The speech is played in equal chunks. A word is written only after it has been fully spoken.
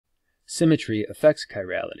Symmetry affects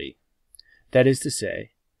chirality. That is to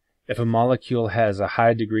say, if a molecule has a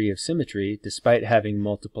high degree of symmetry despite having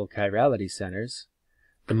multiple chirality centers,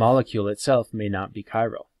 the molecule itself may not be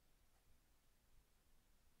chiral.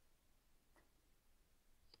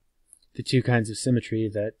 The two kinds of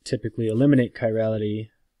symmetry that typically eliminate chirality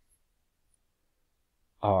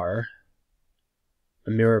are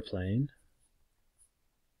a mirror plane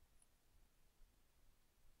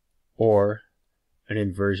or an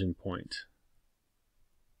inversion point.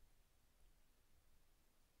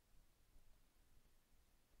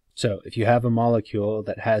 So if you have a molecule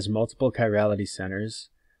that has multiple chirality centers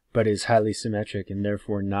but is highly symmetric and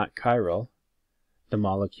therefore not chiral, the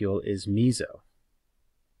molecule is meso.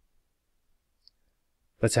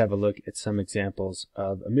 Let's have a look at some examples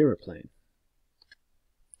of a mirror plane.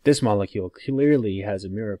 This molecule clearly has a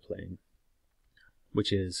mirror plane,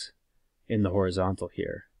 which is in the horizontal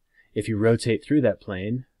here. If you rotate through that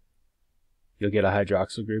plane, you'll get a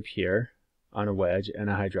hydroxyl group here on a wedge and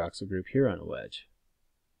a hydroxyl group here on a wedge.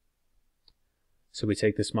 So we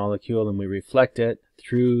take this molecule and we reflect it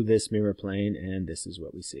through this mirror plane, and this is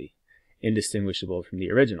what we see, indistinguishable from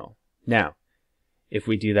the original. Now, if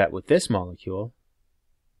we do that with this molecule,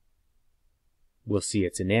 we'll see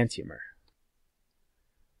it's enantiomer.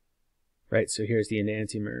 Right, so here's the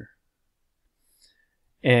enantiomer.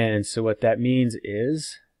 And so what that means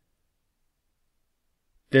is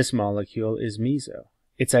this molecule is meso.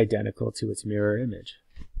 It's identical to its mirror image.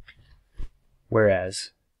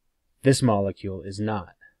 Whereas this molecule is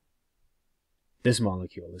not. This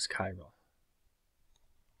molecule is chiral.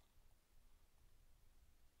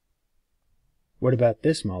 What about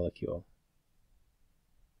this molecule?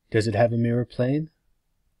 Does it have a mirror plane?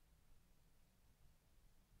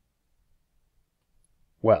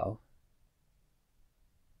 Well,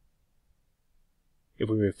 if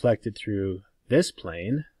we reflect it through this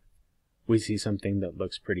plane, we see something that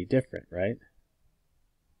looks pretty different, right?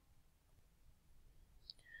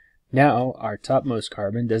 Now, our topmost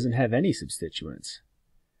carbon doesn't have any substituents.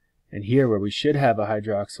 And here, where we should have a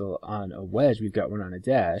hydroxyl on a wedge, we've got one on a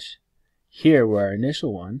dash. Here, where our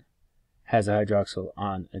initial one has a hydroxyl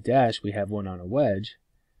on a dash, we have one on a wedge.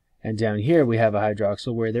 And down here, we have a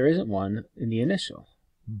hydroxyl where there isn't one in the initial.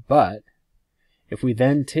 But if we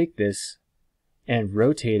then take this and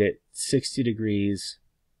rotate it 60 degrees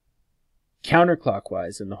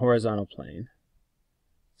counterclockwise in the horizontal plane,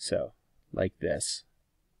 so like this,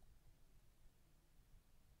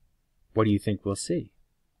 what do you think we'll see?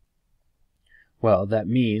 Well, that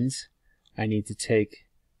means I need to take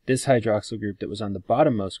this hydroxyl group that was on the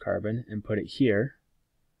bottommost carbon and put it here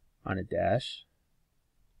on a dash.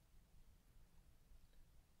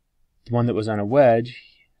 The one that was on a wedge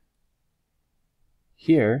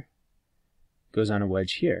here goes on a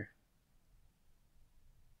wedge here.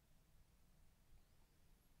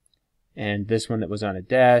 And this one that was on a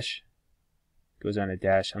dash goes on a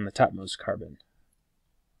dash on the topmost carbon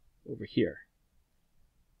over here.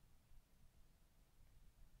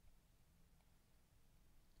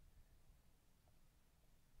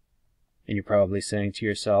 And you're probably saying to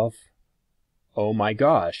yourself, oh my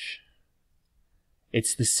gosh,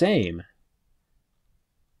 it's the same.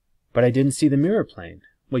 But I didn't see the mirror plane.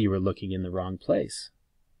 Well, you were looking in the wrong place.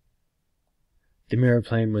 The mirror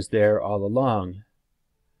plane was there all along,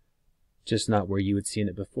 just not where you had seen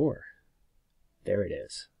it before. There it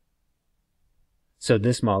is. So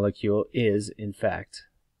this molecule is, in fact,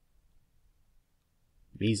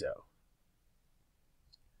 meso.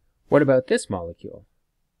 What about this molecule?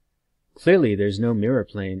 Clearly there's no mirror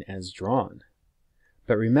plane as drawn.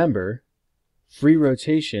 But remember, free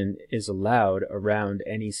rotation is allowed around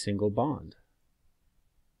any single bond.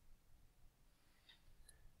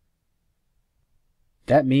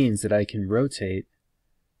 That means that I can rotate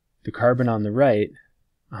the carbon on the right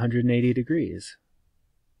 180 degrees.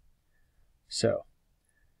 So,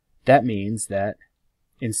 that means that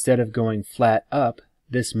instead of going flat up,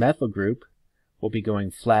 this methyl group will be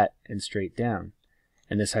going flat and straight down.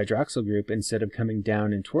 And this hydroxyl group, instead of coming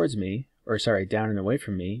down and towards me, or sorry, down and away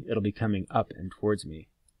from me, it'll be coming up and towards me.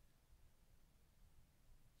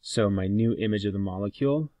 So my new image of the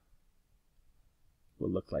molecule will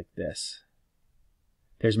look like this.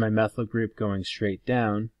 There's my methyl group going straight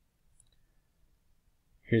down.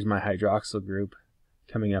 Here's my hydroxyl group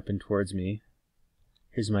coming up and towards me.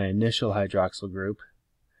 Here's my initial hydroxyl group.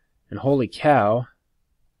 And holy cow,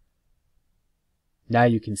 now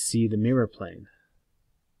you can see the mirror plane.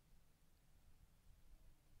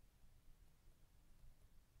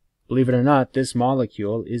 Believe it or not, this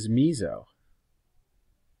molecule is meso.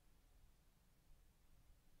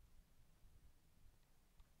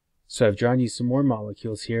 So I've drawn you some more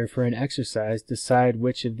molecules here for an exercise. Decide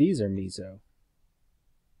which of these are meso.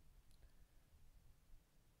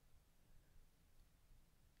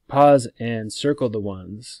 Pause and circle the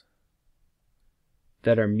ones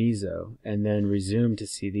that are meso, and then resume to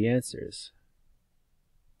see the answers.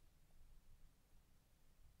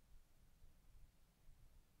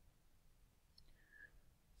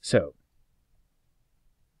 So,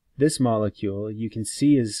 this molecule you can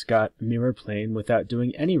see has got a mirror plane without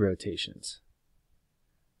doing any rotations.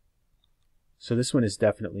 So this one is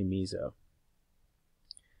definitely meso.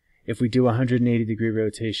 If we do a 180-degree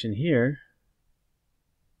rotation here,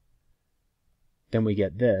 then we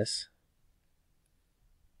get this.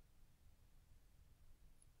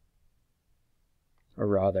 Or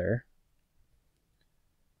rather,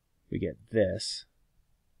 we get this.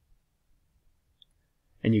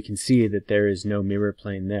 And you can see that there is no mirror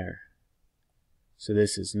plane there. So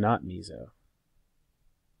this is not meso.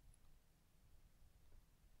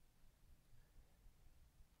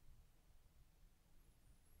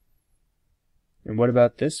 And what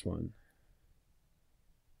about this one?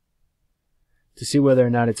 To see whether or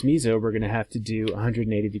not it's meso, we're going to have to do a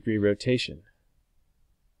 180-degree rotation.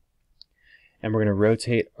 And we're going to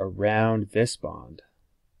rotate around this bond.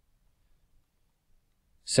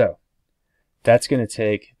 So, that's going to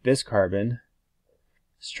take this carbon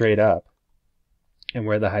straight up, and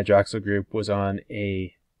where the hydroxyl group was on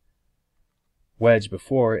a wedge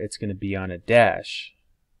before, it's going to be on a dash.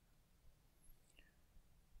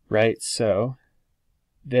 Right? So,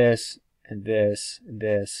 this, and this, and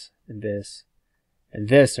this, and this, and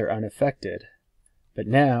this are unaffected. But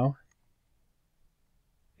now,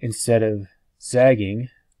 instead of zagging,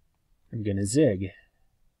 I'm going to zig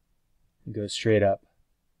and go straight up.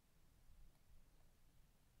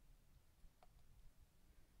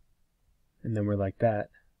 And then we're like that.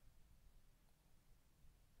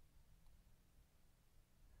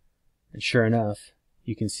 And sure enough,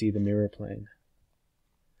 you can see the mirror plane.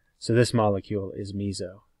 So this molecule is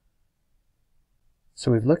meso.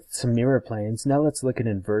 So we've looked at some mirror planes. Now let's look at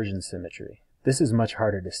inversion symmetry. This is much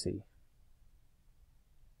harder to see.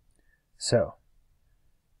 So,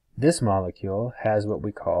 this molecule has what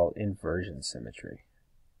we call inversion symmetry.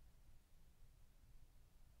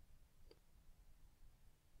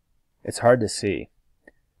 It's hard to see.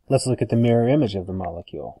 Let's look at the mirror image of the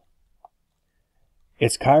molecule.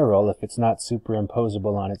 It's chiral if it's not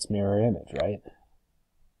superimposable on its mirror image, right?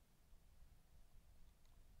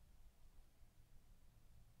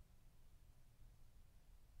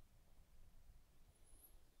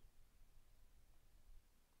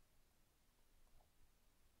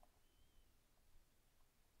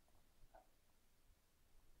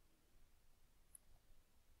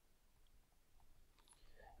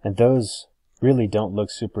 And those really don't look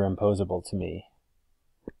superimposable to me.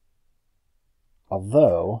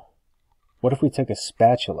 Although, what if we took a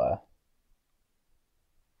spatula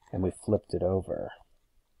and we flipped it over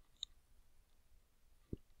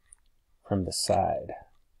from the side?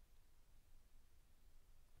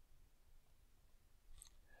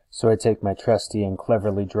 So I take my trusty and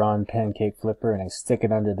cleverly drawn pancake flipper and I stick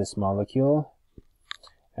it under this molecule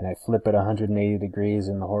and I flip it 180 degrees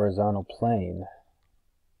in the horizontal plane.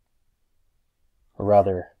 Or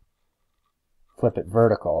rather, flip it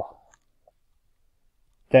vertical.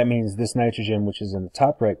 That means this nitrogen, which is in the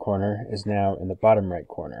top right corner, is now in the bottom right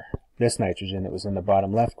corner. This nitrogen that was in the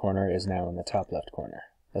bottom left corner is now in the top left corner.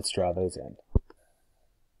 Let's draw those in.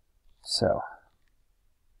 So,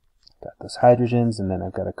 got those hydrogens, and then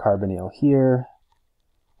I've got a carbonyl here,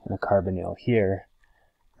 and a carbonyl here.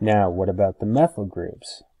 Now, what about the methyl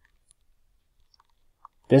groups?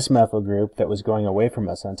 This methyl group that was going away from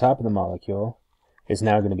us on top of the molecule is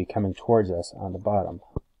now going to be coming towards us on the bottom.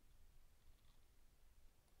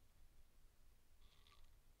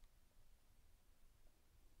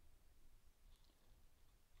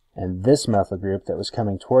 And this methyl group that was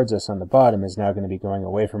coming towards us on the bottom is now going to be going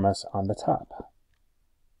away from us on the top.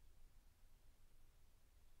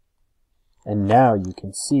 And now you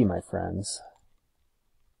can see, my friends,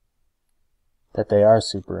 that they are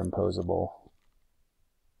superimposable.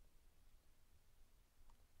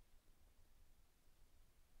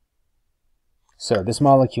 So this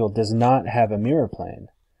molecule does not have a mirror plane,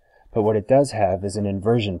 but what it does have is an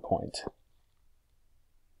inversion point.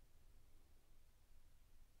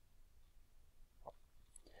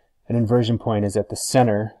 An inversion point is at the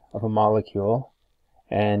center of a molecule,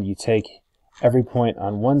 and you take every point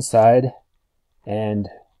on one side and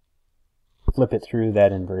flip it through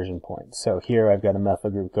that inversion point. So here I've got a methyl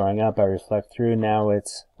group going up, I reflect through, now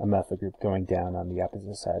it's a methyl group going down on the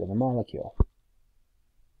opposite side of the molecule.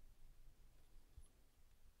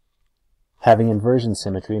 Having inversion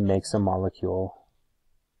symmetry makes a molecule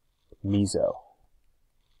meso.